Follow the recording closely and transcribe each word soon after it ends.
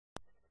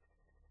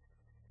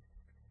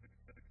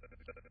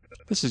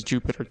This is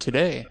Jupiter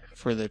Today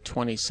for the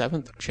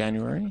 27th of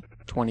January,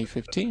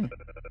 2015.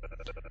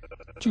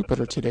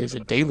 Jupiter Today is a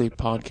daily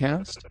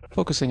podcast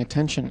focusing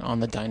attention on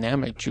the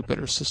dynamic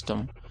Jupiter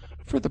system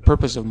for the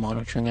purpose of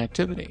monitoring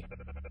activity.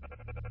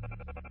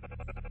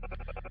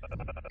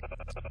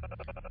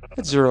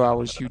 At 0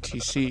 hours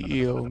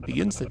UTC, Io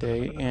begins the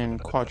day in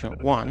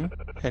Quadrant 1,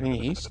 heading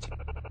east.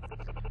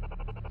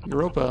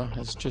 Europa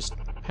has just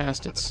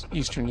passed its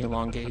eastern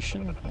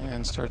elongation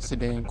and starts the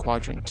day in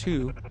Quadrant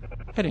 2,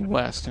 heading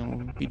west, and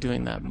will be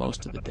doing that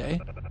most of the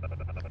day.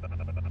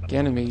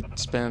 Ganymede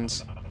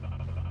spends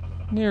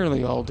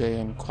nearly all day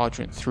in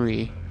Quadrant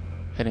 3,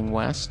 heading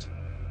west,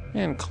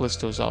 and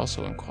Callisto is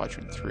also in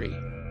Quadrant 3,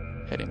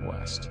 heading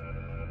west.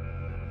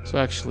 So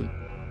actually,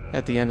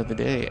 at the end of the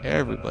day,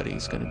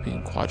 everybody's going to be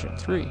in Quadrant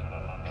 3,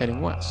 heading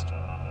west.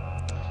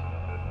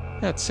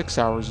 At 6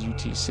 hours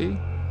UTC,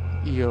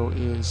 Io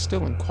is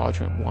still in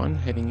Quadrant 1,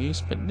 heading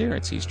east, but near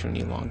its eastern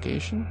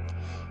elongation.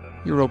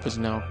 Europa is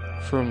now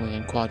firmly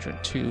in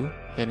Quadrant 2,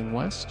 heading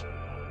west.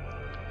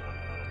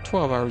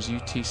 12 hours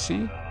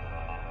UTC,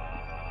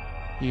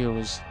 Io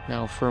is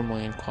now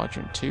firmly in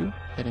Quadrant 2,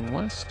 heading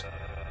west.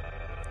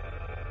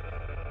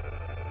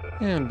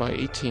 And by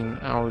 18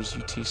 hours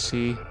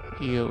UTC,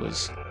 Io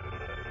is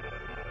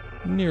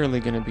nearly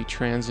going to be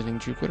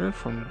transiting Jupiter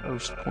from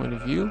Earth's point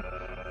of view.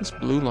 This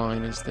blue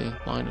line is the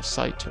line of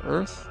sight to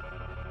Earth,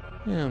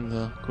 and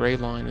the gray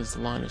line is the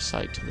line of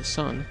sight to the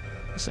Sun.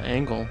 This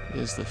angle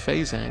is the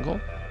phase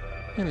angle,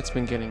 and it's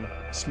been getting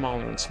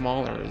smaller and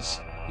smaller as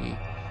we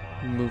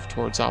move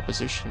towards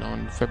opposition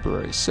on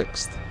February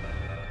 6th.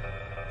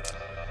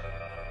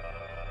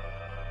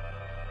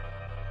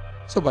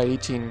 So by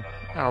 18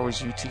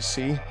 hours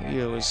UTC,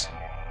 Io is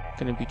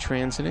going to be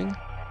transiting.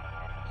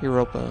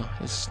 Europa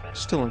is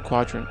still in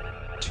Quadrant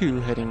 2,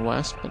 heading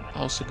west, but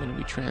also going to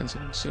be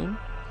transiting soon.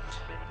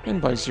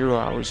 And by 0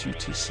 hours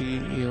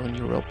UTC, Io and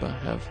Europa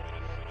have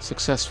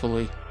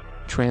successfully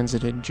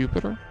transited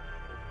Jupiter.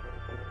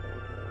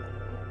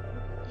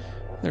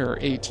 There are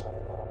 8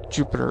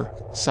 Jupiter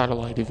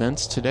satellite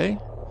events today.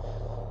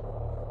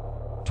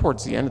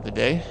 Towards the end of the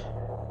day,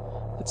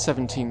 at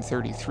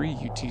 1733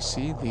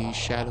 UTC, the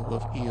shadow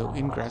of Io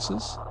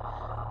ingresses.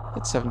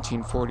 At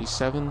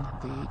 1747,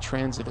 the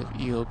transit of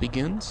Io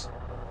begins.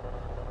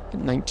 At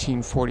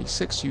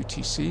 1946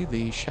 UTC,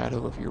 the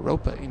shadow of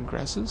Europa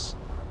ingresses.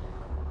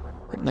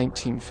 At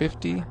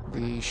 1950,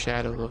 the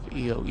shadow of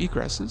Io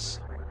egresses.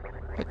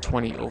 At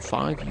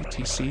 2005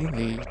 UTC,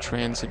 the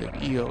transit of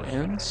Io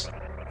ends.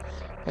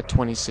 At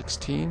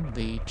 2016,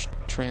 the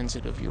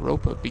transit of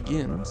Europa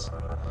begins.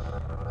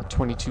 At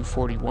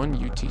 2241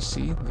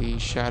 UTC, the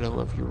shadow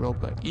of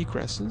Europa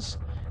egresses.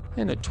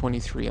 And at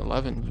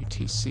 2311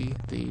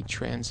 UTC, the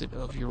transit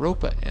of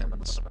Europa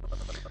ends.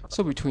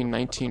 So between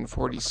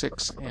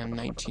 1946 and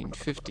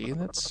 1950,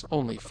 that's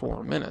only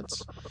 4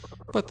 minutes,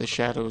 but the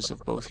shadows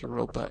of both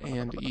Europa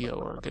and Io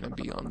are going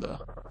to be on the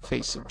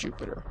face of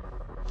Jupiter.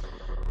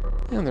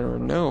 And there are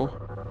no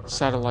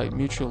satellite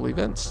mutual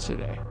events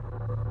today.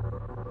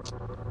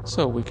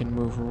 So we can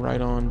move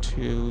right on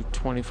to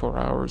 24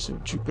 hours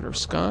of Jupiter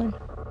sky.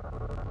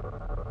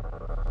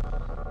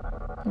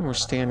 And we're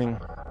standing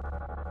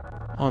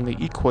on the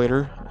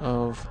equator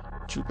of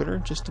Jupiter,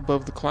 just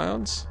above the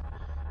clouds.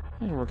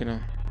 And we're going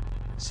to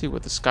see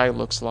what the sky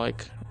looks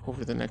like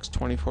over the next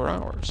 24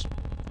 hours.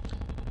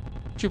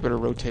 Jupiter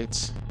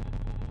rotates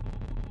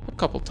a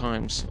couple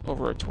times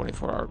over a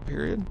 24-hour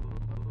period.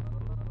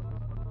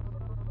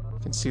 You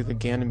can see the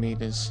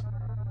Ganymede is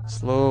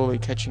slowly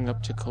catching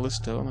up to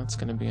Callisto. That's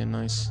going to be a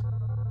nice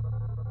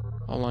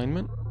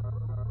alignment.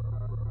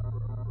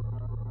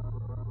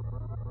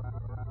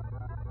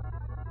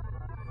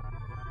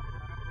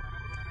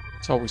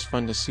 It's always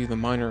fun to see the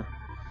minor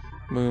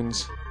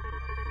moons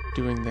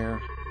doing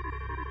their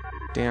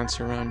dance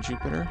around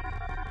Jupiter.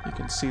 You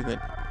can see that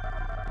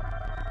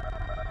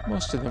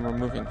most of them are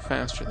moving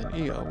faster than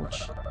Io,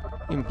 which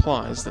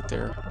implies that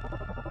they're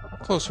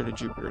closer to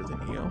Jupiter than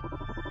Io.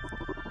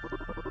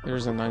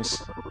 There's a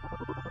nice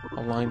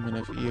alignment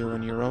of Io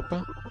and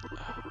Europa.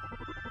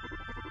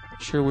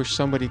 Sure wish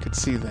somebody could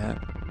see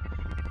that.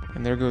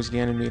 And there goes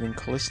Ganymede and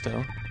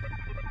Callisto.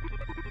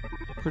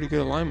 Pretty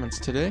good alignments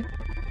today.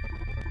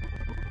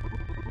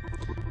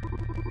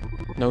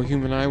 No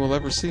human eye will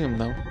ever see them,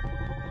 though.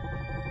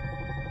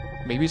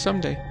 Maybe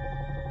someday.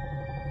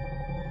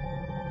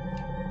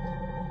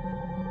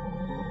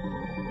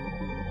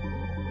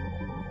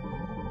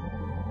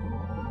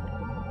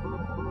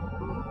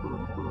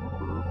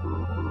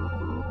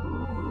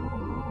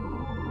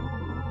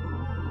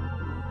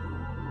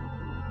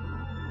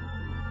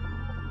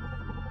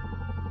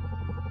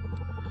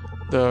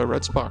 The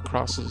red spot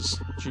crosses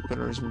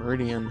Jupiter's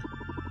meridian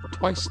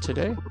twice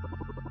today.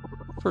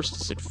 First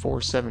is at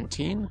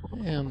 4:17,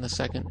 and the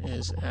second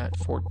is at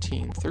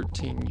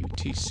 14:13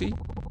 UTC.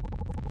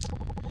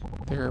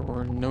 There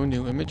were no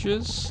new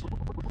images,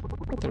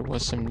 but there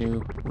was some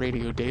new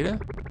radio data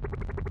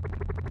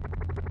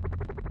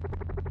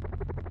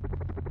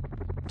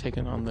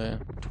taken on the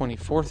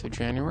 24th of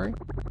January,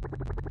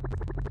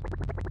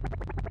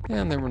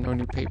 and there were no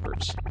new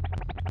papers.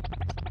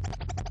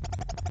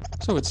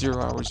 So at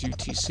 0 hours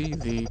UTC,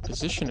 the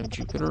position of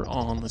Jupiter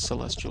on the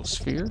celestial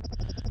sphere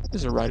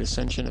is a right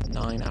ascension of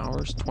 9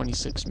 hours,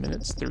 26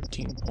 minutes,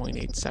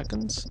 13.8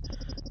 seconds,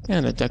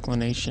 and a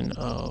declination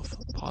of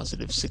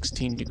positive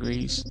 16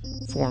 degrees,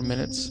 4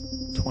 minutes,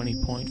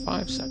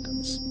 20.5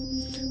 seconds.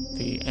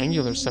 The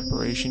angular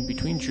separation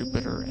between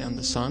Jupiter and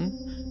the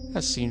Sun,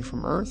 as seen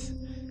from Earth,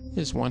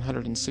 is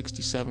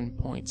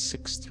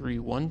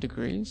 167.631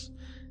 degrees,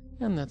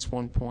 and that's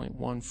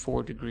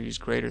 1.14 degrees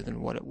greater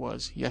than what it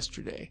was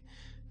yesterday.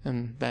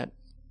 And that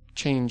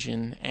change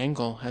in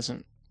angle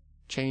hasn't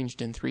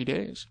changed in 3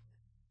 days.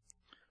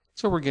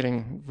 So we're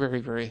getting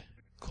very, very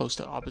close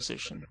to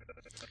opposition.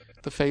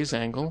 The phase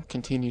angle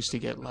continues to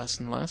get less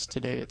and less.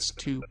 Today it's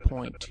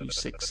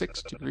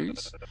 2.266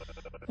 degrees,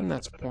 and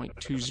that's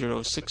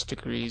 0.206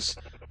 degrees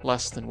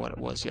less than what it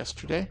was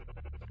yesterday.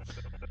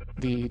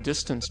 The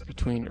distance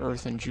between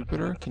Earth and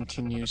Jupiter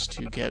continues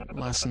to get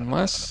less and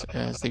less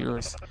as the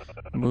Earth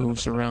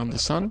moves around the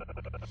Sun.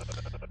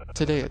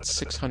 Today it's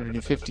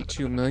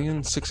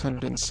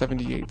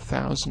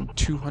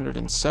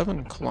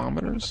 652,678,207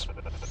 kilometers,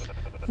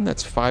 and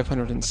that's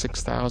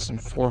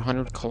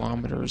 506,400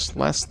 kilometers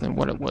less than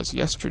what it was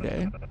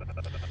yesterday.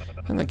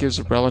 And that gives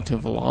a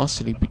relative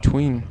velocity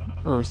between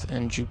Earth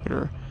and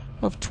Jupiter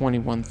of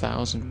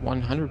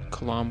 21,100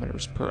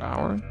 kilometers per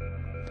hour,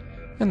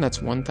 and that's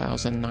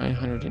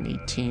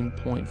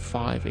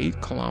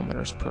 1,918.58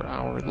 kilometers per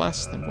hour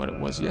less than what it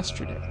was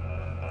yesterday.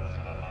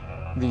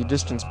 The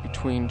distance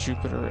between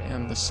Jupiter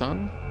and the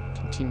Sun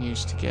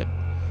continues to get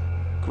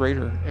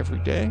greater every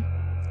day.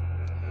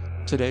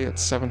 Today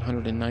it's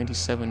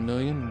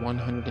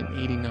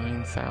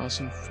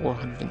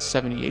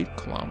 797,189,478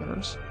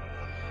 kilometers,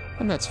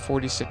 and that's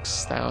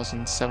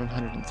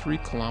 46,703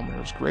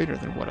 kilometers greater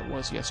than what it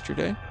was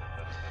yesterday.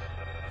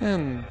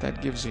 And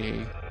that gives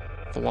a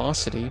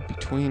velocity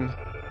between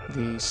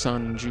the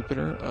Sun and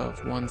Jupiter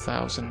of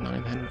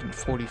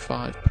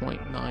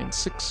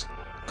 1,945.96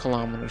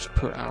 kilometers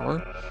per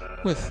hour,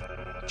 with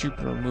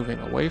Jupiter moving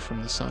away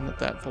from the Sun at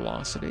that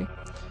velocity,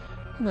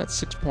 and that's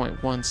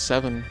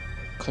 6.17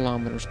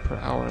 kilometers per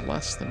hour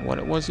less than what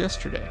it was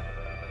yesterday.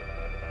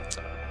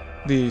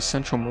 The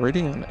central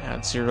meridian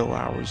at 0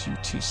 hours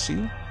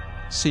UTC,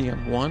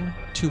 CM1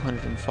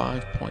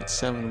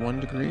 205.71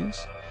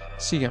 degrees,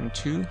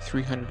 CM2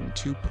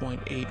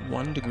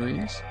 302.81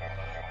 degrees,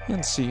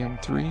 and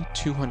CM3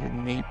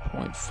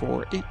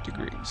 208.48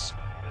 degrees.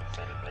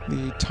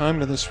 The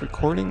time of this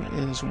recording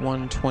is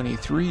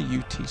 1:23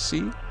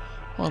 UTC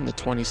on the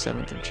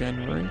 27th of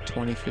January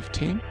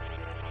 2015.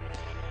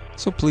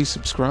 So please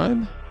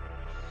subscribe.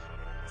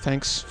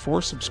 Thanks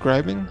for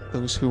subscribing,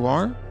 those who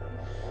are.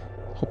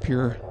 Hope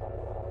you're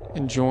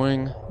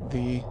enjoying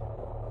the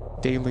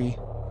daily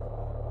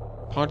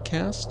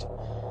podcast.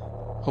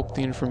 Hope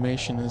the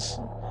information is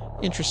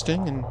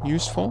interesting and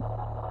useful.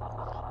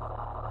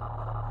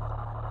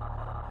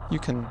 You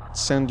can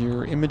send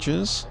your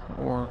images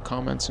or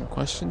comments and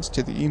questions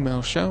to the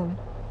email shown.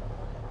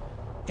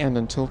 And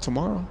until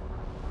tomorrow,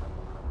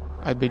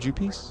 I bid you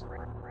peace.